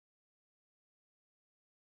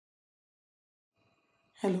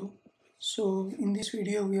Hello. So in this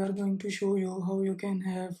video we are going to show you how you can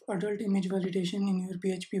have adult image validation in your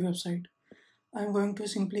PHP website. I am going to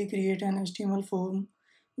simply create an HTML form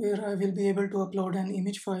where I will be able to upload an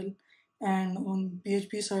image file, and on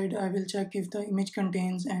PHP side I will check if the image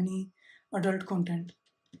contains any adult content.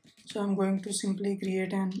 So I'm going to simply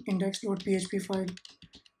create an index.php file,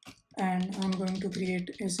 and I'm going to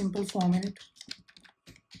create a simple form in it,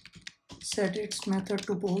 set its method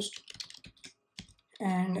to post,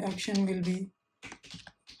 and action will be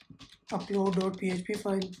upload.php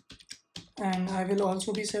file, and I will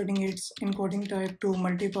also be setting its encoding type to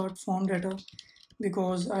multi-part form data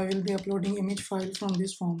because I will be uploading image file from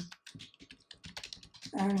this form.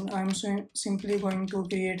 And I'm simply going to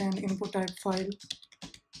create an input type file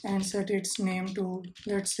and set its name to,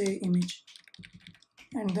 let's say, image,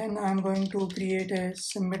 and then I'm going to create a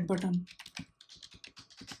submit button.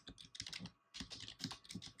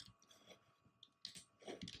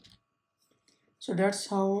 So that's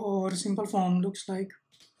how our simple form looks like.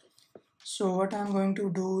 So what I'm going to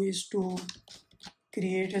do is to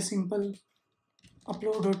create a simple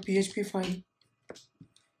upload.php file,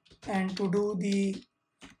 and to do the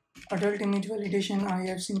adult image validation I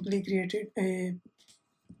have simply created a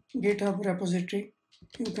GitHub repository.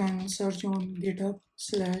 You can search on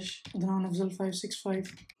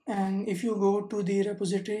github/adnanafzal565, and if you go to the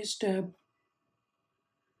repositories tab,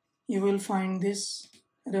 you will find this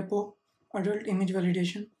repo, adult image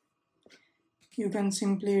validation. You can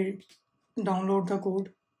simply download the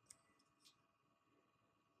code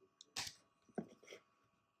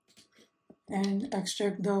and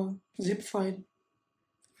extract the zip file,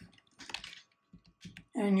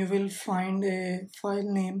 and you will find a file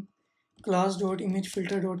name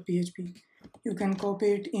class.imagefilter.php. You can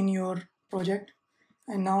copy it in your project,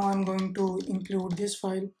 and now I'm going to include this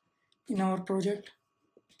file in our project.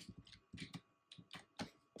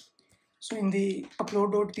 So in the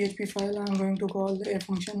upload.php file, I'm going to call a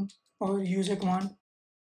function or use a command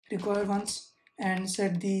require once and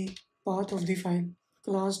set the path of the file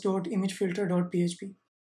class.imagefilter.php.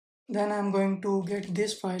 Then I'm going to get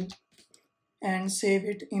this file and save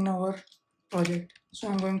it in our project. So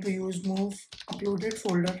I'm going to use move uploaded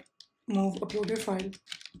file,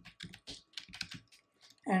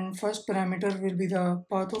 and first parameter will be the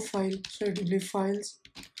path of file, so it will be files,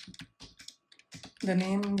 the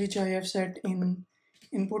name which I have set in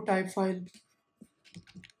input type file,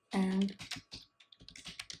 and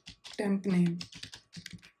temp name,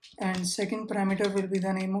 and second parameter will be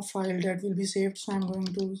the name of file that will be saved, so I'm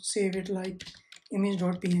going to save it like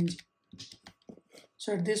image.png.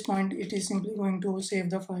 So at this point it is simply going to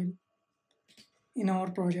save the file in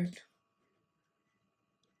our project.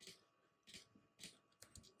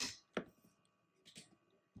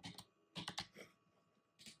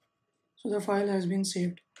 So the file has been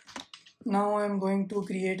saved. Now I am going to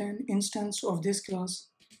create an instance of this class.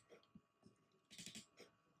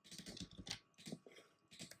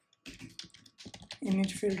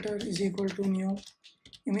 Image filter is equal to new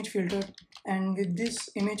image filter, and with this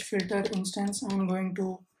image filter instance I am going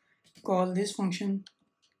to call this function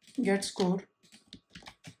get score,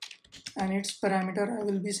 and its parameter I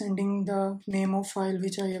will be sending the name of file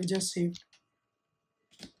which I have just saved,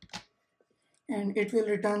 and it will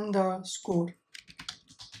return the score.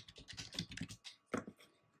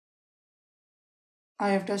 I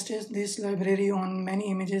have tested this library on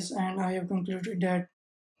many images, and I have concluded that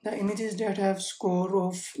the images that have score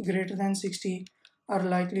of greater than 60 are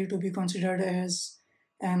likely to be considered as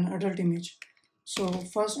an adult image. So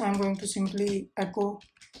first I'm going to simply echo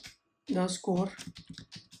the score,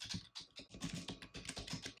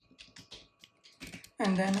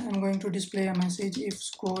 and then I'm going to display a message if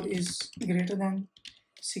score is greater than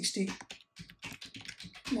 60.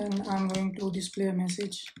 Then I'm going to display a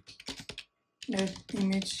message that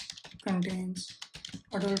image contains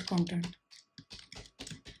adult content,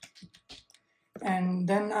 and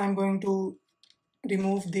then I'm going to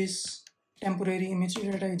remove this temporary image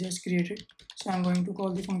that I just created. So I'm going to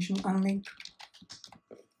call the function unlink,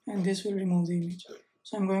 and this will remove the image.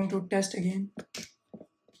 So I'm going to test again.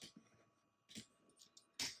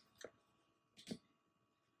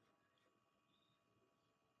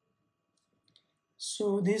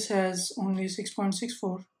 So this has only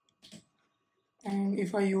 6.64, and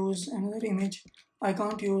if I use another image, I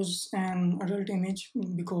can't use an adult image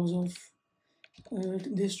because of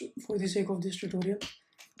this, for the sake of this tutorial.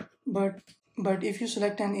 But if you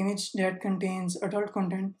select an image that contains adult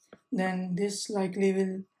content, then this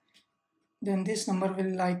number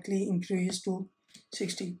will likely increase to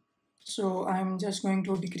 60. So I'm just going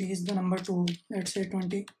to decrease the number to, let's say,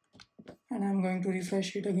 20, and I'm going to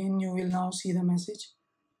refresh it again. You will now see the message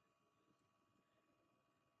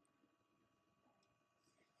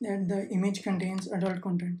that the image contains adult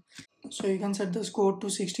content. So you can set the score to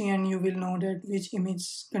 60 and you will know that which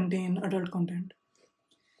image contain adult content.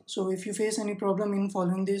 So if you face any problem in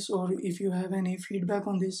following this, or if you have any feedback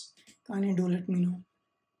on this, kindly do let me know.